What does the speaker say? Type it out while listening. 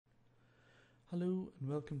Hello and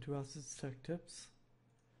welcome to Assets Tech Tips.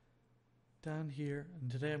 Dan here, and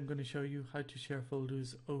today I'm going to show you how to share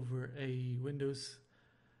folders over a Windows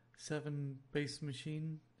 7 based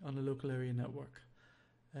machine on a local area network.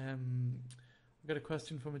 I got a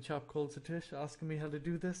question from a chap called Satish asking me how to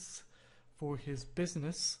do this for his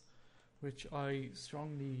business, which I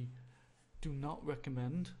strongly do not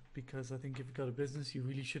recommend, because I think if you've got a business you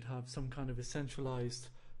really should have some kind of a centralized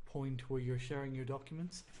point where you're sharing your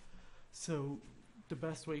documents. So the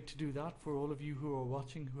best way to do that for all of you who are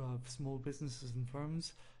watching who have small businesses and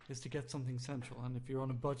firms is to get something central. And if you're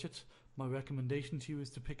on a budget, my recommendation to you is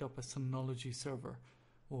to pick up a Synology server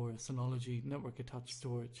or a Synology network attached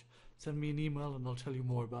storage. Send me an email and I'll tell you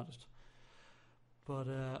more about it.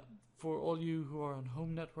 But for all you who are on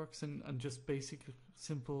home networks and just basic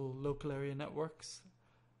simple local area networks,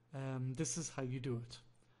 this is how you do it.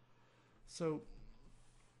 So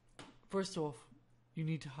first off, you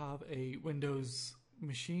need to have a Windows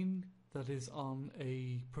machine that is on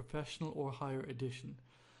a professional or higher edition.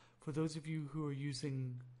 For those of you who are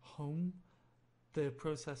using home, the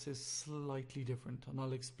process is slightly different, and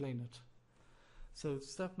I'll explain it. So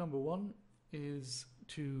step number one is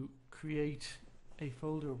to create a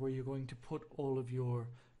folder where you're going to put all of your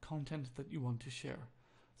content that you want to share.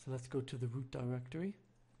 So let's go to the root directory.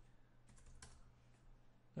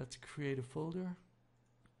 Let's create a folder.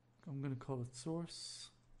 I'm going to call it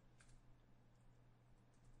source.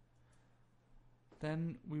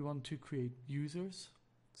 Then we want to create users.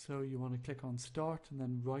 So you want to click on start and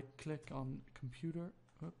then right click on computer.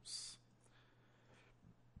 Oops.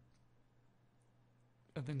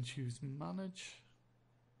 And then choose manage.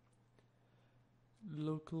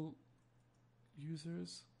 Local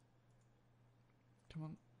users. Come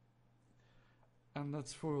on. And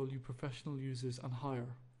that's for all you professional users and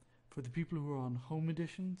higher. For the people who are on home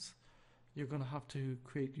editions, you're going to have to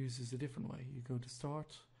create users a different way. You go to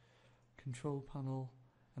start, control panel,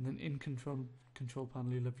 and then in control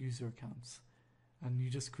panel you'll have user accounts. And you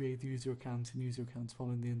just create the user accounts and user accounts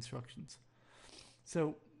following the instructions.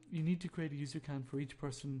 So you need to create a user account for each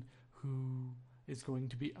person who is going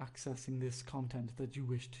to be accessing this content that you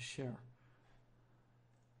wish to share.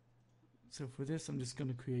 So for this I'm just going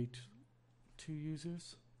to create 2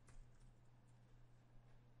 users.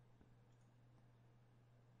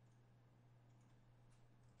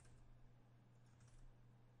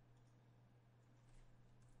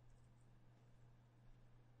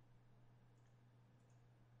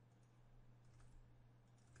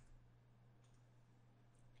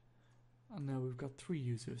 And now we've got 3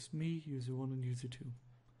 users, me, user 1 and user 2.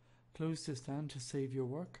 Close this down to save your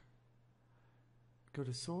work. Go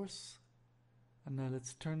to source, and now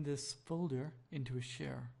let's turn this folder into a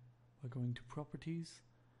share by going to properties,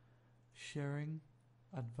 sharing,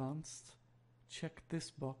 advanced, check this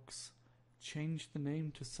box, change the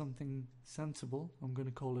name to something sensible. I'm going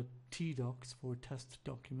to call it tdocs for test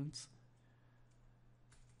documents.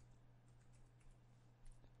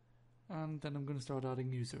 And then I'm going to start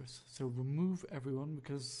adding users. So remove everyone,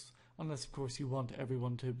 because unless of course you want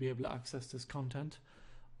everyone to be able to access this content,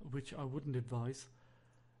 which I wouldn't advise,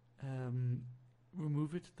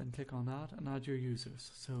 remove it, then click on add and add your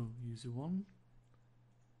users. So user 1,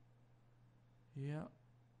 yeah,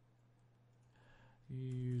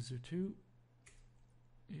 user 2,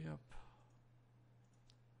 yep,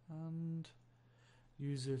 and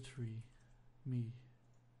user 3, me.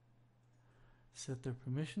 Set their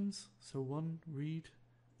permissions, so 1 read,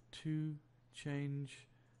 2 change,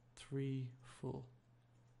 3 full.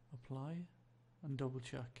 Apply and double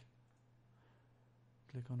check.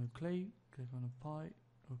 Click on OK, click on apply,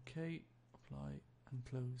 OK, apply and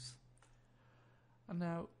close. And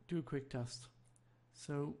now do a quick test.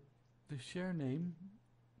 So the share name,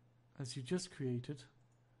 as you just created,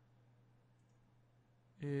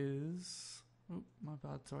 is, oh my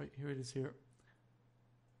bad, sorry, here it is here.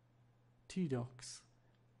 tdocs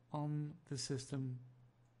on the system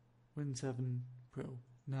Win 7 Pro.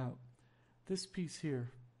 Now this piece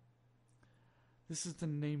here, this is the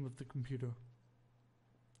name of the computer.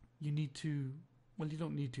 You need to, well, you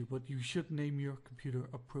don't need to, but you should name your computer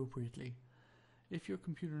appropriately. If your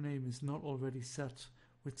computer name is not already set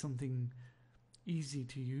with something easy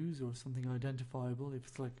to use or something identifiable, if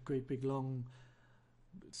it's like a great big long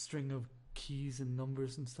string of keys and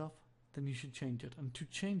numbers and stuff, then you should change it. And to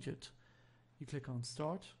change it, you click on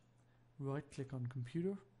start, right click on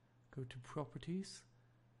computer, go to properties,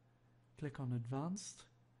 click on advanced,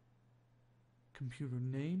 computer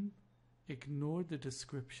name, ignore the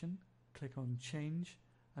description, click on change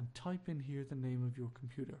and type in here the name of your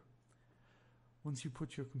computer. Once you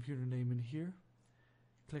put your computer name in here,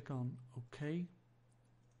 click on OK,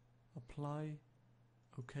 apply,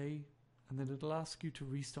 OK, and then it'll ask you to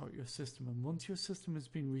restart your system. And once your system has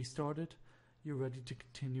been restarted, you're ready to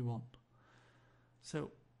continue on.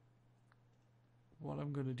 So what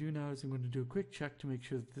I'm going to do now is I'm going to do a quick check to make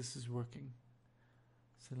sure that this is working.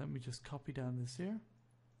 So let me just copy down this here.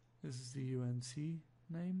 This is the UNC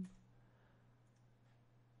name.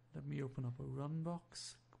 Let me open up a run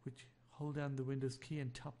box, which hold down the Windows key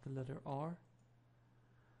and tap the letter R.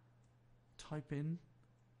 Type in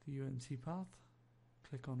the UNC path.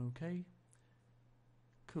 Click on OK.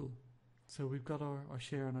 Cool. So we've got our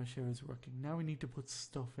share, and our share is working. Now we need to put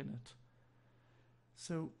stuff in it.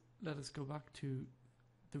 So let us go back to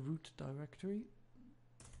the root directory.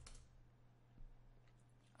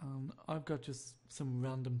 I've got just some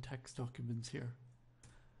random text documents here.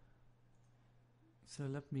 So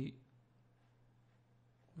let me,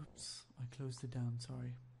 oops, I closed it down,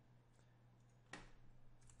 sorry.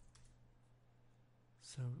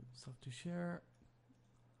 So stuff to share,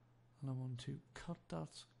 and I want to cut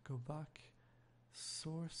that, go back,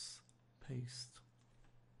 source, paste.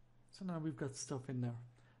 So now we've got stuff in there.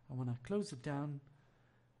 And when I close it down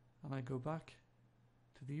and I go back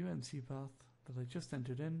to the UNC path that I just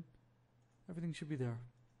entered in, everything should be there.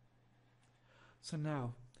 So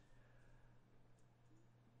now,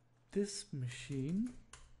 this machine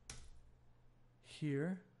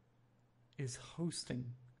here is hosting.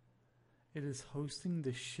 It is hosting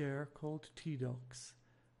the share called tdocs.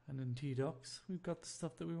 And in tdocs, we've got the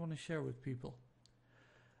stuff that we want to share with people.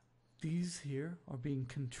 These here are being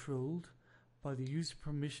controlled by the user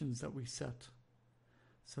permissions that we set.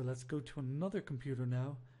 So let's go to another computer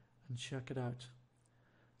now and check it out.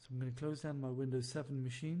 So I'm going to close down my Windows 7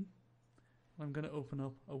 machine. And I'm going to open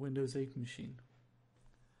up a Windows 8 machine.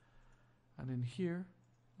 And in here,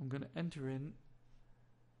 I'm going to enter in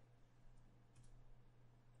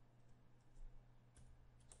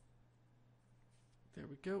there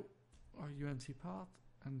we go, our UNC path,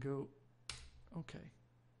 and go OK.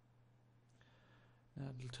 Now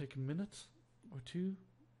it'll take a minute or two,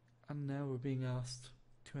 and now we're being asked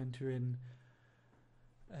to enter in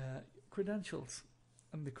credentials,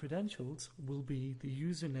 and the credentials will be the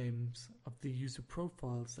usernames of the user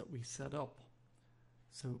profiles that we set up.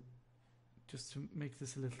 So just to make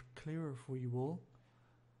this a little clearer for you all,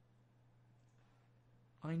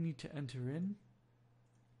 I need to enter in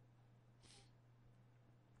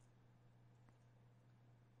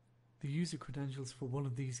the user credentials for one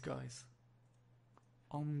of these guys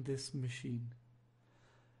on this machine.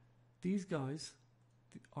 These guys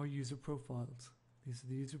are user profiles. These are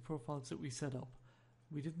the user profiles that we set up.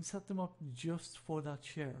 We didn't set them up just for that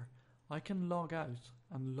share. I can log out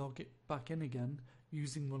and log it back in again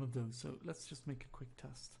using one of those. So let's just make a quick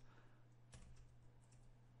test.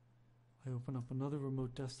 I open up another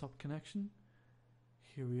remote desktop connection.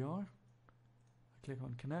 Here we are. I click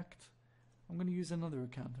on connect. I'm going to use another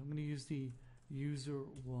account. I'm going to use the user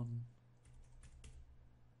one.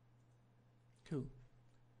 Cool.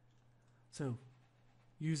 So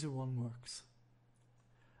user one works.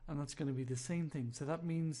 And that's going to be the same thing. So that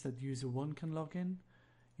means that user one can log in,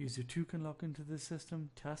 user two can log into the system,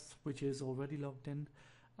 test, which is already logged in,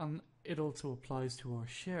 and it also applies to our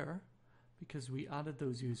share because we added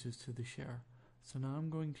those users to the share. So now I'm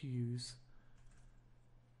going to use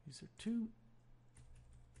user two,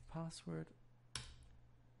 password,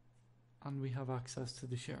 and we have access to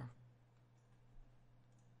the share.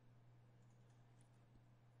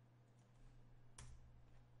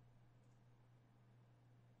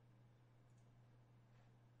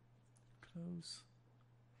 Close.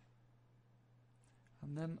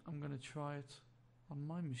 And then I'm going to try it on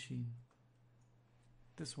my machine.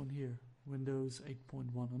 This one here, Windows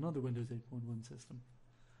 8.1, another Windows 8.1 system.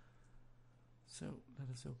 So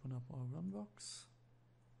let us open up our run box.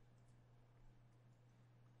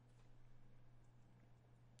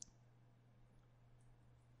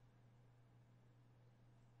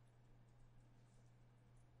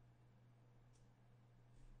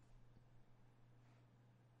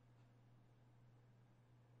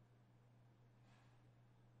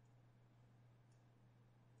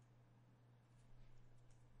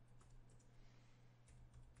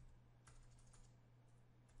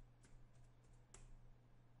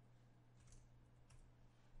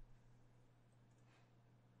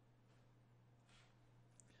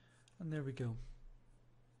 And there we go.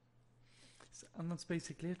 So, and that's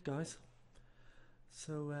basically it, guys.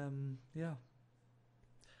 So yeah,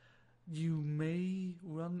 you may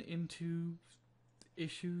run into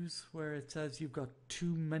issues where it says you've got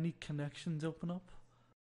too many connections open up.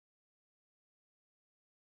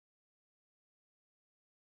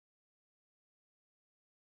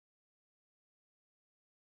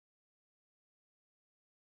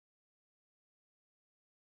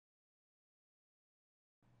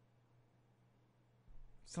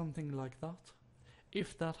 something like that.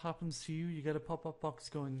 If that happens to you, you get a pop-up box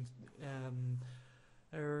going,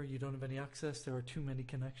 error, you don't have any access, there are too many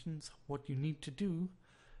connections. What you need to do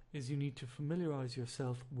is you need to familiarize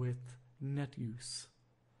yourself with NetUse.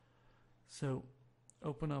 So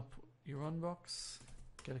open up your Unbox,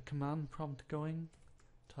 get a command prompt going,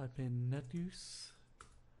 type in NetUse,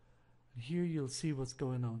 and here you'll see what's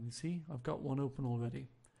going on. You see, I've got one open already.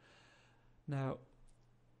 Now,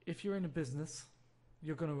 if you're in a business,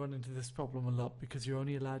 you're going to run into this problem a lot because you're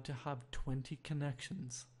only allowed to have 20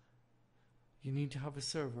 connections. You need to have a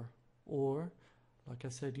server, or like I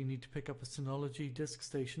said, you need to pick up a Synology disk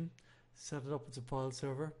station, set it up as a file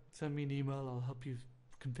server, send me an email, I'll help you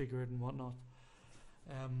configure it and whatnot.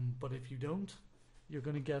 But if you don't, you're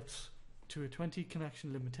going to get to a 20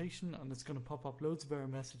 connection limitation, and it's going to pop up loads of error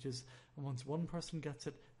messages, and once one person gets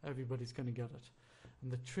it, everybody's going to get it.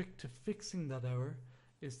 And the trick to fixing that error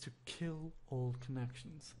is to kill all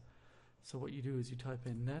connections. So what you do is you type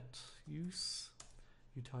in NetUse,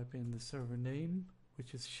 you type in the server name,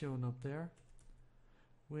 which is shown up there,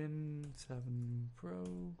 Win7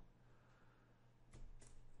 Pro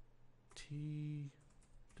T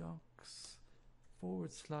docs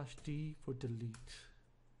 /D for delete.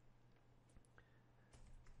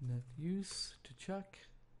 NetUse to check.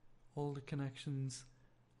 All the connections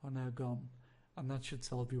are now gone, and that should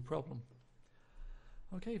solve your problem.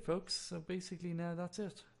 Okay folks, so basically now that's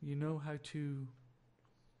it. You know how to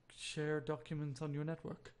share documents on your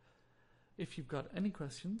network. If you've got any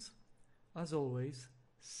questions, as always,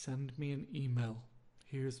 send me an email.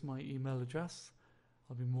 Here's my email address.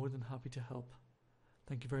 I'll be more than happy to help.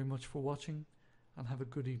 Thank you very much for watching, and have a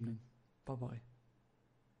good evening. Bye bye.